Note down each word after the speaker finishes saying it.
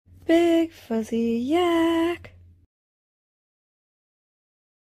big fuzzy yak.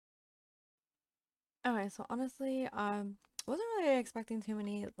 Okay, so honestly, wasn't really expecting too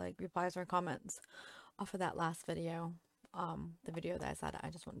many like replies or comments off of that last video. The video that I said I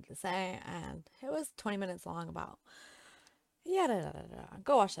just wanted to say, and it was 20 minutes long about yeah, da, da, da, da.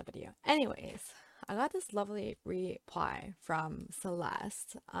 Go watch that video. Anyways, I got this lovely reply from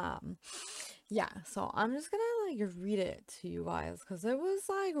Celeste. Yeah, so I'm just gonna like read it to you guys because it was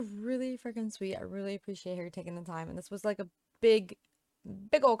like really freaking sweet. I really appreciate her taking the time, and this was like a big,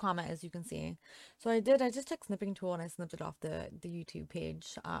 big old comment as you can see. So I just took snipping tool and I snipped it off the YouTube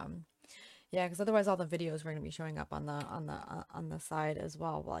page. Yeah, because otherwise all the videos were gonna be showing up on the side as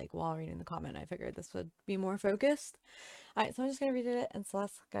well, like while reading the comment. I figured this would be more focused. All right, so I'm just going to read it, and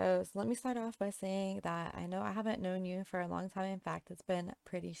Celeste goes, let me start off by saying that I know I haven't known you for a long time. In fact, it's been a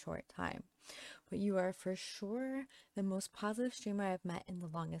pretty short time. But you are for sure the most positive streamer I've met in the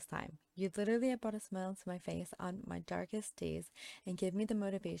longest time. You literally have brought a smile to my face on my darkest days and give me the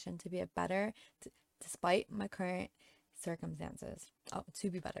motivation to be a better, despite my current circumstances. Oh, to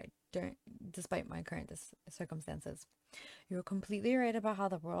be better during, despite my current circumstances. You're completely right about how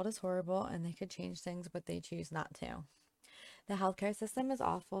the world is horrible and they could change things, but they choose not to. The healthcare system is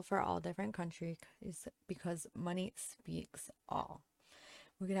awful for all different countries because money speaks all.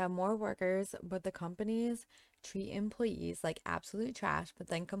 We could have more workers, but the companies treat employees like absolute trash, but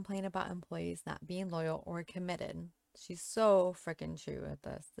then complain about employees not being loyal or committed. She's so freaking true with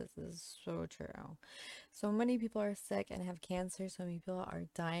this. This is so true. So many people are sick and have cancer. So many people are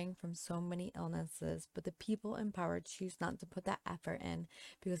dying from so many illnesses, but the people in power choose not to put that effort in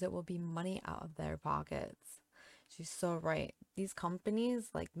because it will be money out of their pockets. She's so right. These companies,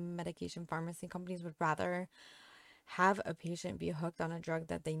 like medication pharmacy companies, would rather have a patient be hooked on a drug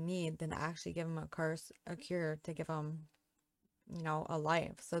that they need than actually give them a cure to give them, a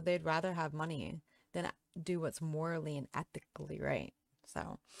life. So they'd rather have money than do what's morally and ethically right.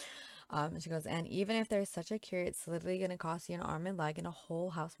 So, she goes, and even if there's such a cure, it's literally going to cost you an arm and leg and a whole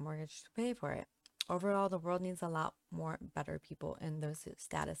house mortgage to pay for it. Overall, the world needs a lot more better people in those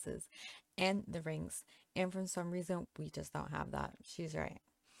statuses and the ranks. And for some reason, we just don't have that. She's right.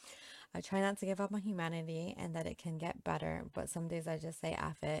 I try not to give up on humanity and that it can get better, but some days I just say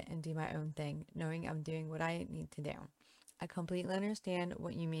F it and do my own thing, knowing I'm doing what I need to do. I completely understand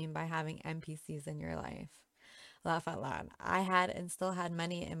what you mean by having NPCs in your life. Laugh out loud. I had and still had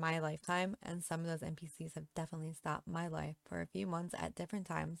many in my lifetime, and some of those NPCs have definitely stopped my life for a few months at different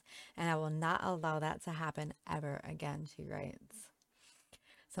times, and I will not allow that to happen ever again, she writes.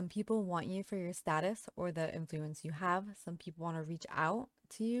 Some people want you for your status or the influence you have. Some people want to reach out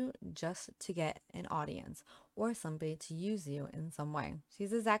to you just to get an audience or somebody to use you in some way.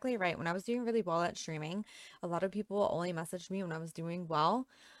 She's exactly right. When I was doing really well at streaming, a lot of people only messaged me when I was doing well.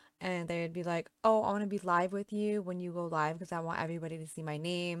 And they'd be like, oh, I want to be live with you when you go live because I want everybody to see my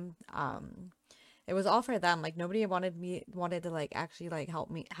name. It was all for them. Like nobody wanted to like actually like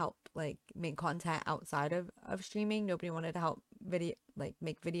help like make content outside of streaming. Nobody wanted to help video like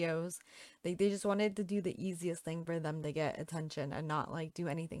make videos. They just wanted to do the easiest thing for them to get attention and not like do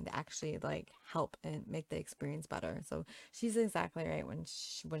anything to actually like help and make the experience better. So she's exactly right when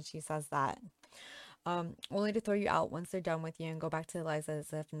she says that. Only to throw you out once they're done with you and go back to Eliza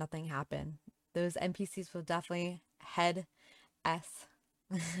as if nothing happened. Those NPCs will definitely head S.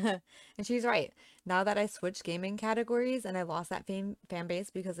 And she's right. Now that I switched gaming categories and I lost that fan base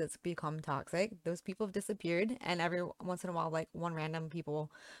because it's become toxic, those people have disappeared. And every once in a while, like one random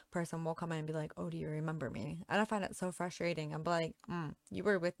person will come in and be like, "Oh, do you remember me?" And I find it so frustrating. I'm like, "You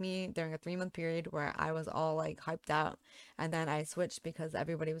were with me during a 3 month period where I was all like hyped out, and then I switched because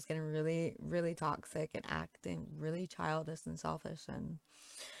everybody was getting really, really toxic and acting really childish and selfish and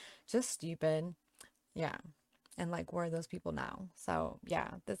just stupid." Yeah, and like where are those people now? So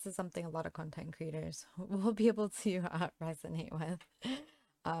yeah, this is something a lot of content creators will be able to resonate with.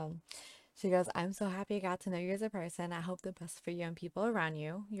 um she goes, I'm so happy I got to know you as a person. I hope the best for you and people around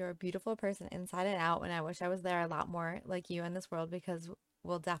you. You're a beautiful person inside and out, and I wish I was there a lot more like you in this world because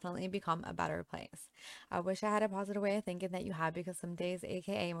we'll definitely become a better place. I wish I had a positive way of thinking that you had because some days,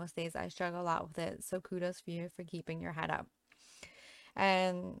 aka most days, I struggle a lot with it. So kudos for you for keeping your head up.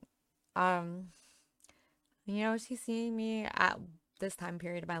 And um she's seeing me at this time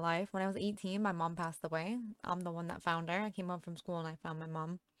period of my life. When I was 18, my mom passed away. I'm the one that found her. I came home from school and I found my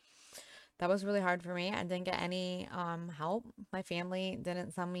mom. That was really hard for me. I didn't get any help. My family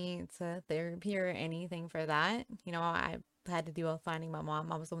didn't send me to therapy or anything for that. I had to deal with finding my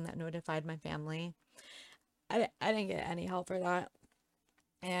mom. I was the one that notified my family. I didn't get any help for that.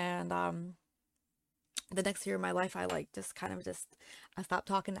 And the next year of my life, I like just kind of just I stopped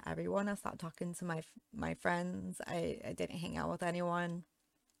talking to everyone. I stopped talking to my friends. I didn't hang out with anyone.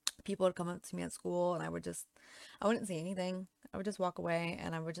 People would come up to me at school, and I wouldn't say anything. I would just walk away,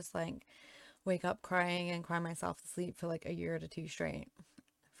 and I would just like wake up crying and cry myself to sleep for like a year to two straight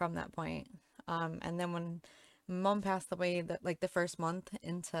from that point. And then when mom passed away, like the first month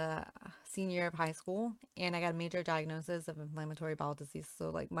into senior year of high school, and I got a major diagnosis of inflammatory bowel disease. So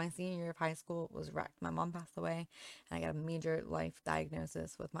like my senior year of high school was wrecked. My mom passed away, and I got a major life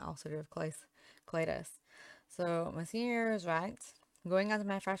diagnosis with my ulcerative colitis. So my senior year was wrecked. Going into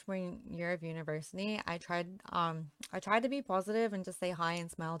my freshman year of university, I tried to be positive and just say hi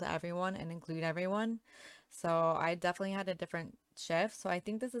and smile to everyone and include everyone. So I definitely had a different shift. So I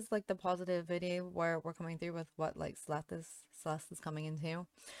think this is like the positivity where we're coming through with what like Celeste is coming into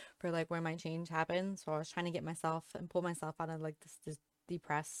for like where my change happened. So I was trying to get myself and pull myself out of like this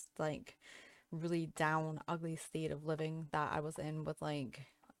depressed, like really down, ugly state of living that I was in with like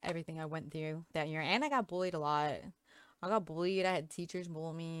everything I went through that year. And I got bullied a lot. I got bullied. I had teachers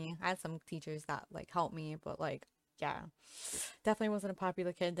bully me. I had some teachers that like helped me, but like, yeah, definitely wasn't a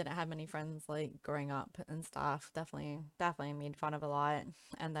popular kid. Didn't have many friends like growing up and stuff. Definitely made fun of a lot.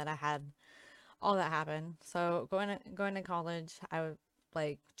 And then I had all that happen. So going to college, I would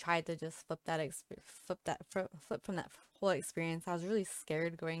like tried to just flip from that whole experience. I was really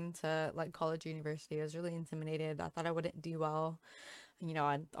scared going to like college, university. I was really intimidated. I thought I wouldn't do well.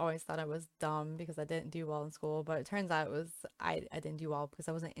 I always thought I was dumb because I didn't do well in school, but it turns out it was I didn't do well because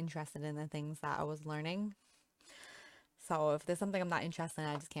I wasn't interested in the things that I was learning. So if there's something I'm not interested in,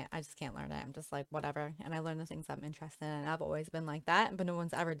 I just can't learn it. I'm just like whatever. And I learn the things I'm interested in. And I've always been like that, but no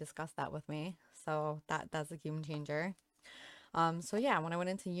one's ever discussed that with me. So that's a game changer. So yeah, when I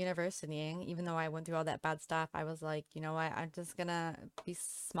went into university, even though I went through all that bad stuff, I was like, you know what, I'm just gonna be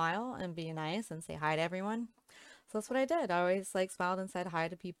smile and be nice and say hi to everyone. So that's what I did. I always like smiled and said hi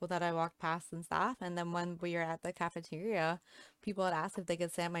to people that I walked past and stuff. And then when we were at the cafeteria, people had asked if they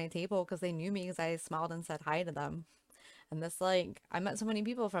could sit at my table because they knew me because I smiled and said hi to them. And this like I met so many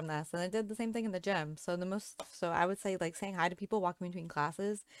people from this, and I did the same thing in the gym. So I would say like saying hi to people walking between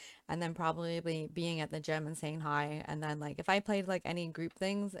classes, and then probably being at the gym and saying hi. And then like if I played like any group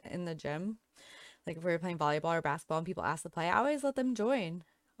things in the gym, like if we were playing volleyball or basketball and people asked to play, I always let them join.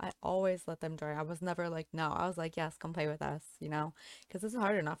 I always let them join. I was never like, no. I was like, yes, come play with us, because it's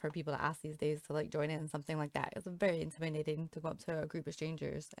hard enough for people to ask these days to like join in something like that. It's very intimidating to go up to a group of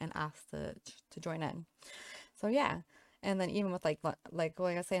strangers and ask to join in. So yeah. And then even with like I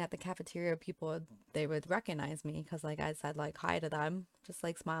was saying at the cafeteria, they would recognize me because like I said like hi to them, just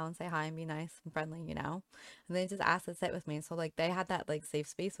like smile and say hi and be nice and friendly. And they just asked to sit with me. So like they had that like safe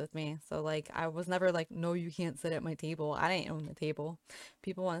space with me. So like I was never like, no, you can't sit at my table. I didn't own the table.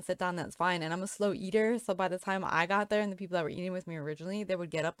 People want to sit down, that's fine. And I'm a slow eater, so by the time I got there and the people that were eating with me originally, they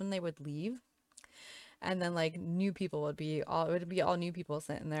would get up and they would leave. And then like new people it would be all new people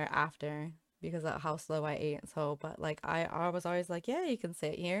sitting there after because of how slow I ate. So, but like I was always like, yeah, you can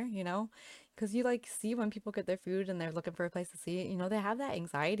sit here. Because you like see when people get their food and they're looking for a place to sit, they have that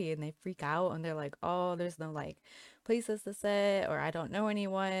anxiety and they freak out and they're like, oh, there's no like places to sit or I don't know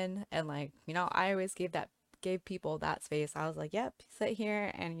anyone. And like, I always gave people that space. I was like, yep, sit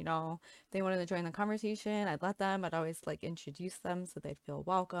here. And if they wanted to join the conversation, I'd let them. I'd always like introduce them so they'd feel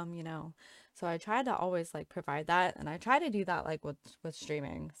welcome. So I tried to always like provide that, and I try to do that like with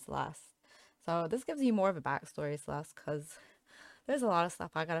streaming, Celeste. So this gives you more of a backstory, Celeste, because there's a lot of stuff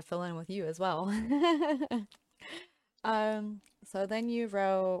I gotta fill in with you as well. So then you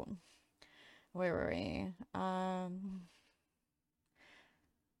wrote, where were we? All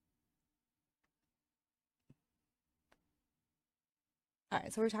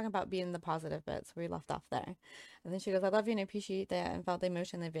right, so we're talking about being the positive bit, so we left off there. And then she goes, I love you and I appreciate that and felt the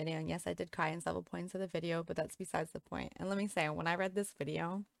emotion in the video. And yes, I did cry in several points of the video, but that's besides the point. And let me say, when I read this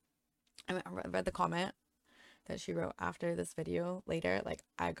video, I read the comment that she wrote after this video later, like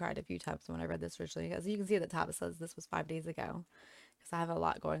I cried a few times when I read this originally. As you can see at the top, it says this was 5 days ago because I have a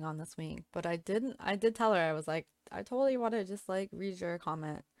lot going on this week. But I did tell her, I was like, I totally want to just like read your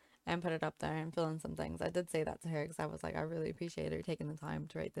comment and put it up there and fill in some things. I did say that to her because I was like, I really appreciate her taking the time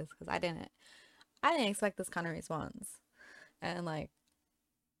to write this because I didn't expect this kind of response. And like,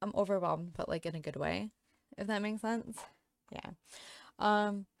 I'm overwhelmed, but like in a good way, if that makes sense. Yeah.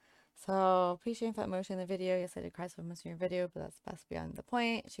 Um, so appreciating that emotion in the video. Yes, I did cry so much in your video, but that's best beyond the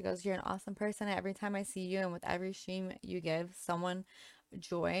point. She goes, you're an awesome person. Every time I see you and with every stream you give someone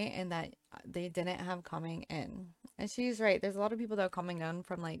joy and that they didn't have coming in. And she's right. There's a lot of people that are coming in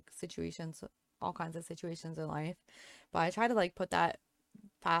from like situations, all kinds of situations in life. But I try to like put that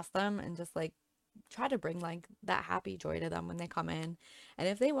past them and just like try to bring like that happy joy to them when they come in. And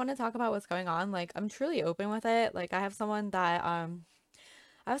if they want to talk about what's going on, like I'm truly open with it. Like I have someone that's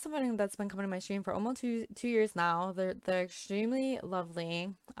been coming to my stream for almost two years now. They're extremely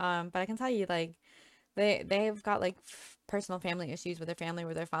lovely. But I can tell you, like, they've got like personal family issues with their family,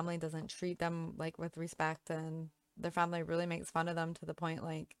 where their family doesn't treat them like with respect, and their family really makes fun of them to the point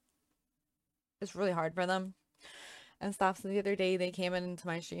like it's really hard for them and stuff. So the other day they came into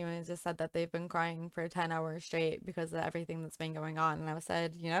my stream and just said that they've been crying for 10 hours straight because of everything that's been going on. And I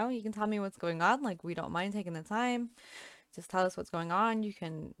said, you know, you can tell me what's going on. Like, we don't mind taking the time. Just tell us what's going on. You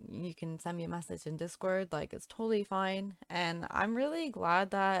can send me a message in Discord. Like, it's totally fine. And I'm really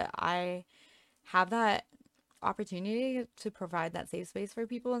glad that I have that opportunity to provide that safe space for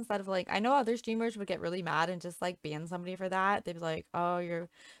people, instead of like, I know other streamers would get really mad and just like ban somebody for that. They'd be like, oh, you're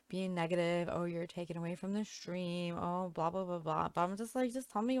being negative, oh, you're taken away from the stream, oh, blah blah blah blah. But I'm just like,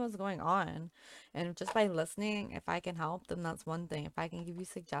 just tell me what's going on, and just by listening, if I can help, then that's one thing. If I can give you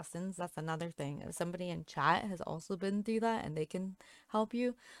suggestions, that's another thing. If somebody in chat has also been through that and they can help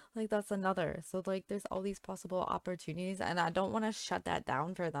you, like, that's another. So like, there's all these possible opportunities, and I don't want to shut that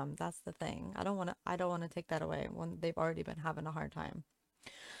down for them. That's the thing. I don't want to take that away when they've already been having a hard time.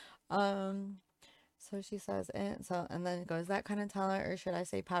 um so she says it, so, and then it goes, that kind of talent, or should I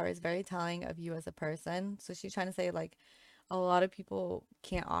say power, is very telling of you as a person. So she's trying to say like a lot of people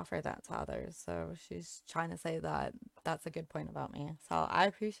can't offer that to others. So she's trying to say that that's a good point about me. So I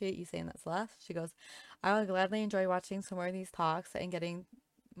appreciate you saying that, Celeste. She goes, I would gladly enjoy watching some more of these talks and getting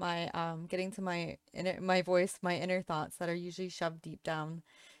to my voice, my inner thoughts that are usually shoved deep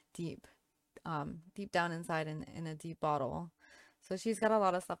deep down inside in a deep bottle. So she's got a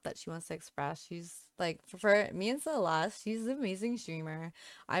lot of stuff that she wants to express. She's like, for me and Celeste, she's an amazing streamer.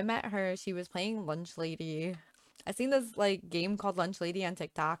 I met her, she was playing Lunch Lady. I seen this like game called Lunch Lady on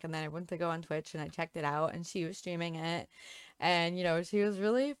TikTok, and then I went to go on Twitch and I checked it out, and she was streaming it. And you know, she was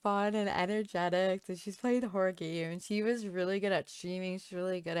really fun and energetic. So she's played the horror game, and she was really good at streaming. She's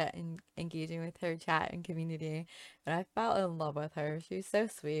really good at engaging with her chat and community. And I fell in love with her. She was so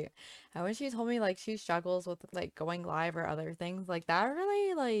sweet. And when she told me like she struggles with like going live or other things, like that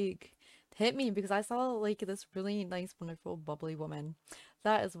really like hit me, because I saw like this really nice, wonderful, bubbly woman.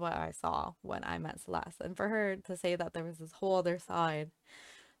 That is what I saw when I met Celeste. And for her to say that there was this whole other side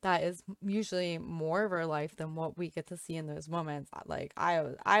that is usually more of her life than what we get to see in those moments, like I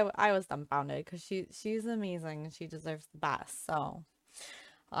was dumbfounded, because she's amazing and she deserves the best. So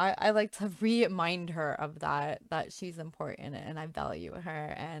I like to remind her of that she's important and I value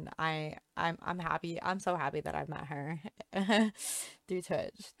her, and I'm happy. I'm so happy that I've met her through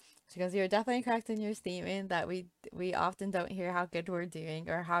Twitch. She goes, you're definitely correct in your statement that we often don't hear how good we're doing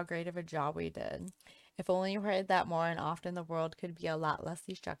or how great of a job we did. If only you heard that more and often, the world could be a lot less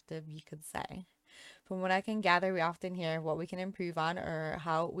destructive, you could say. From what I can gather, we often hear what we can improve on or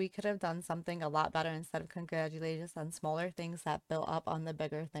how we could have done something a lot better, instead of congratulating us on smaller things that build up on the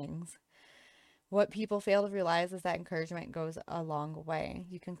bigger things. What people fail to realize is that encouragement goes a long way.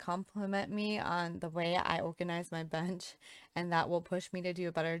 You can compliment me on the way I organize my bench, and that will push me to do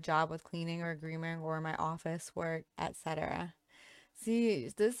a better job with cleaning or grooming or my office work, etc. See,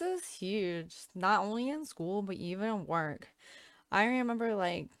 this is huge, not only in school, but even in work. I remember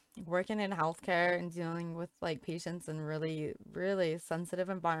like working in healthcare and dealing with like patients in really, really sensitive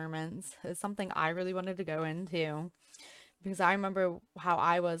environments is something I really wanted to go into, because I remember how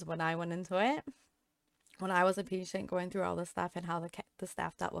I was when I went into it, when I was a patient going through all this stuff, and how the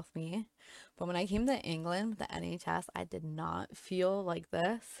staff dealt with me. But when I came to England with the NHS, I did not feel like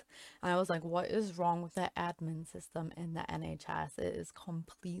this. And I was like, what is wrong with the admin system in the NHS? It is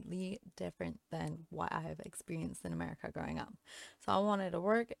completely different than what I have experienced in America growing up. So I wanted to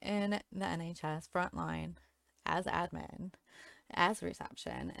work in the NHS frontline as admin, as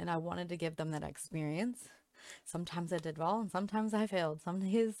reception, and I wanted to give them that experience. Sometimes I did well and sometimes I failed. Some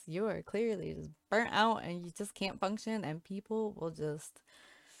days you are clearly just burnt out and you just can't function, and people will just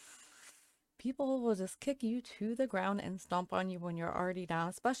kick you to the ground and stomp on you when you're already down,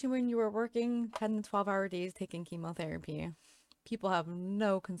 especially when you were working 10 to 12-hour days taking chemotherapy. People have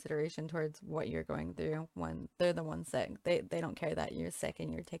no consideration towards what you're going through when they're the ones sick. They don't care that you're sick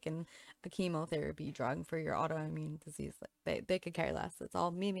and you're taking a chemotherapy drug for your autoimmune disease. Like they could care less. It's all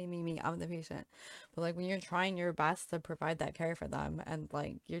me, me, me, me. I'm the patient. But like when you're trying your best to provide that care for them, and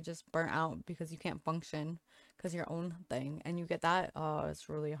like you're just burnt out because you can't function because your own thing, and you get that, oh, it's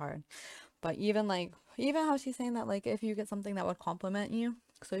really hard. But even how she's saying that, like, if you get something that would compliment you,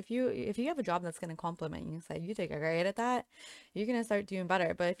 So if you have a job that's gonna compliment you, say you take a grade at that, you're gonna start doing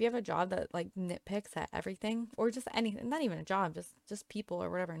better. But if you have a job that like nitpicks at everything, or just anything, not even a job, just people or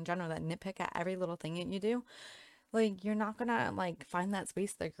whatever in general that nitpick at every little thing that you do, like you're not gonna like find that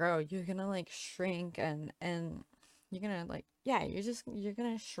space to grow. You're gonna like shrink and you're gonna like yeah, you're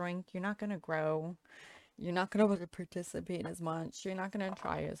gonna shrink. You're not gonna grow. You're not gonna be able to participate as much. You're not gonna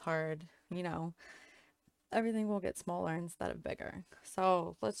try as hard, you know. Everything will get smaller instead of bigger.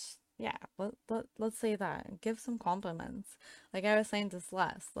 So yeah, let's say that. Give some compliments. Like I was saying to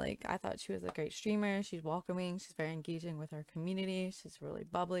Celeste, like I thought she was a great streamer. She's welcoming. She's very engaging with her community. She's really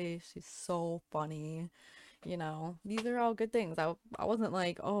bubbly. She's so funny. You know, these are all good things. I wasn't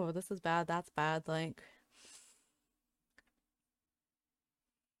like, oh, this is bad, that's bad. Like,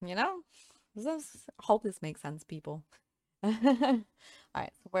 you know, I hope this makes sense, people. All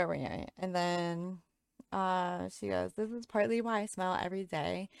right, so where were you? And then she goes, this is partly why I smile every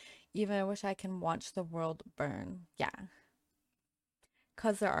day, even I wish I can watch the world burn. Yeah,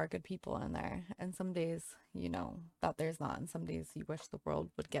 because there are good people in there, and some days you know that there's not, and some days you wish the world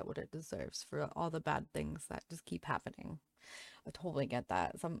would get what it deserves for all the bad things that just keep happening. I totally get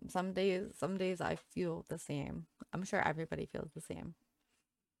that. Some days I feel the same. I'm sure everybody feels the same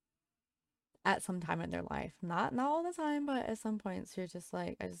at some time in their life. Not all the time, but at some points you're just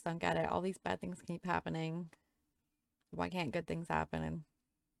like, I just don't get it. All these bad things keep happening. Why can't good things happen? And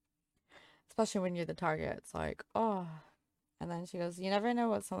especially when you're the target, it's like, oh. And then she goes, you never know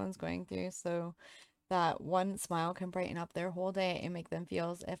what someone's going through, so that one smile can brighten up their whole day and make them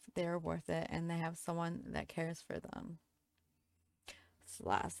feel as if they're worth it and they have someone that cares for them.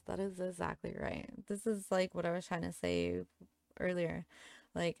 Celeste, that is exactly right. This is like what I was trying to say earlier.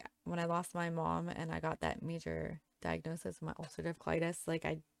 Like when I lost my mom and I got that major diagnosis of my ulcerative colitis, like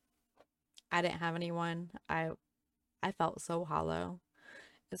I didn't have anyone. I felt so hollow.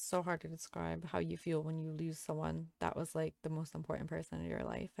 It's so hard to describe how you feel when you lose someone that was like the most important person in your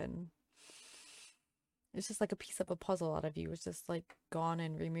life, and it's just like a piece of a puzzle out of you. It's just like gone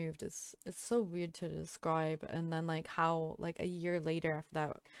and removed. It's so weird to describe. And then like how like a year later after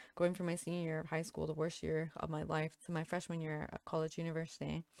that, going from my senior year of high school, the worst year of my life, to my freshman year at college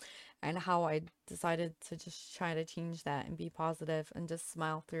university, and how I decided to just try to change that and be positive and just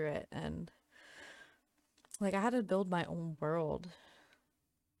smile through it. And like I had to build my own world.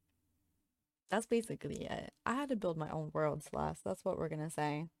 That's basically it. I had to build my own world, Celeste. That's what we're gonna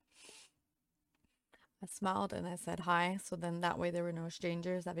say. I smiled and I said hi, so then that way there were no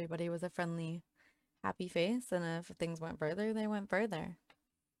strangers. Everybody was a friendly, happy face, and if things went further, they went further.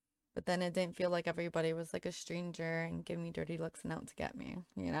 But then it didn't feel like everybody was like a stranger and giving me dirty looks and out to get me,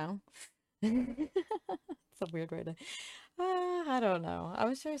 you know? It's a weird way to, I don't know.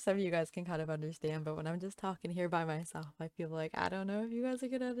 I'm sure some of you guys can kind of understand, but when I'm just talking here by myself, I feel like I don't know if you guys are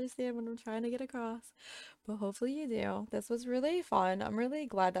gonna understand what I'm trying to get across, but hopefully you do. This was really fun. I'm really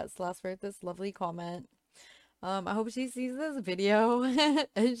glad that Celeste wrote this lovely comment. I hope she sees this video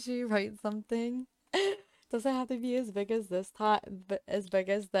and she writes something. Doesn't have to be as big as this time, but as big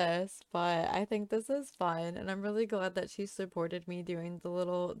as this, but I think this is fun, and I'm really glad that she supported me doing the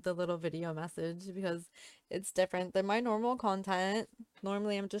little video message because it's different than my normal content.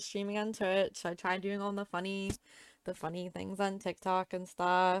 Normally I'm just streaming on Twitch. I tried doing all the funny things on TikTok and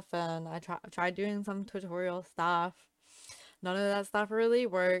stuff, and I tried doing some tutorial stuff. None of that stuff really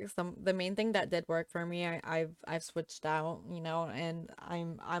works. The main thing that did work for me, I've switched out, you know, and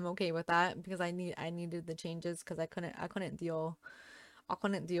I'm okay with that because I needed the changes because I couldn't deal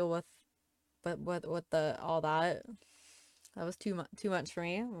with the all that. That was too much for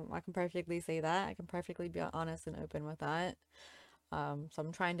me. I can perfectly say that. I can perfectly be honest and open with that. So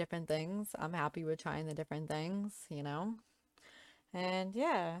I'm trying different things. I'm happy with trying the different things, you know. And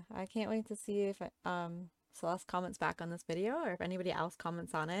yeah, I can't wait to see if Celeste comments back on this video, or if anybody else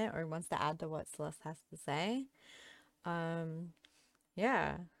comments on it or wants to add to what Celeste has to say. Um,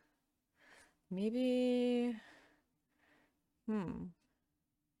 yeah, maybe. Hmm.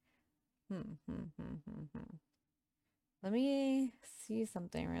 Hmm. Let me see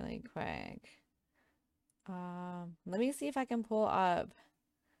something really quick. Let me see if I can pull up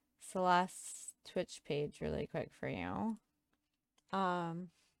Celeste's Twitch page really quick for you. Um,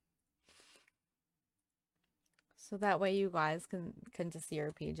 so that way you guys can just see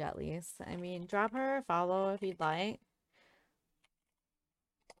her page at least. I mean, drop her a follow if you'd like.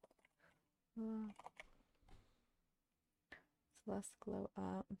 Celeste Glow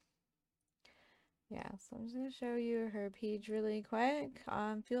Up. Yeah, so I'm just gonna show you her page really quick.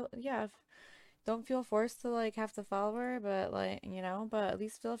 Don't feel forced to like have to follow her, but like, you know, but at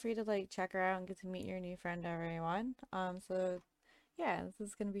least feel free to like check her out and get to meet your new friend, everyone. So yeah, this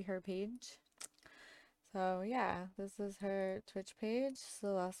is gonna be her page. So yeah, this is her Twitch page,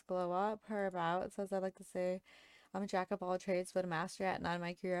 Celeste Glow Up. Her about says, I'd like to say I'm a jack of all trades, but a master at none.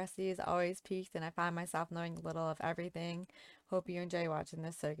 My curiosity is always piqued, and I find myself knowing little of everything. Hope you enjoy watching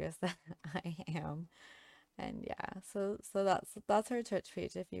this circus that I am. And yeah, so that's her Twitch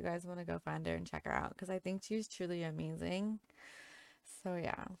page if you guys want to go find her and check her out, because I think she's truly amazing. So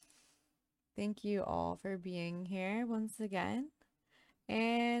yeah, thank you all for being here once again.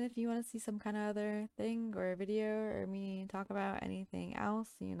 And if you want to see some kind of other thing or video or me talk about anything else,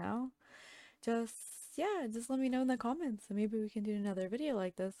 just yeah, just let me know in the comments and maybe we can do another video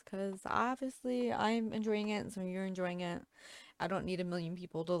like this, because obviously I'm enjoying it and some of you are enjoying it. I don't need a million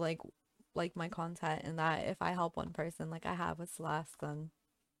people to like my content, and that if I help one person like I have with Celeste, then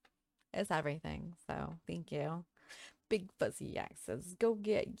it's everything. So thank you. Big Fuzzy Yak says, go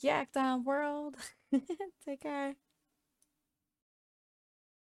get yacked on, world. Take care.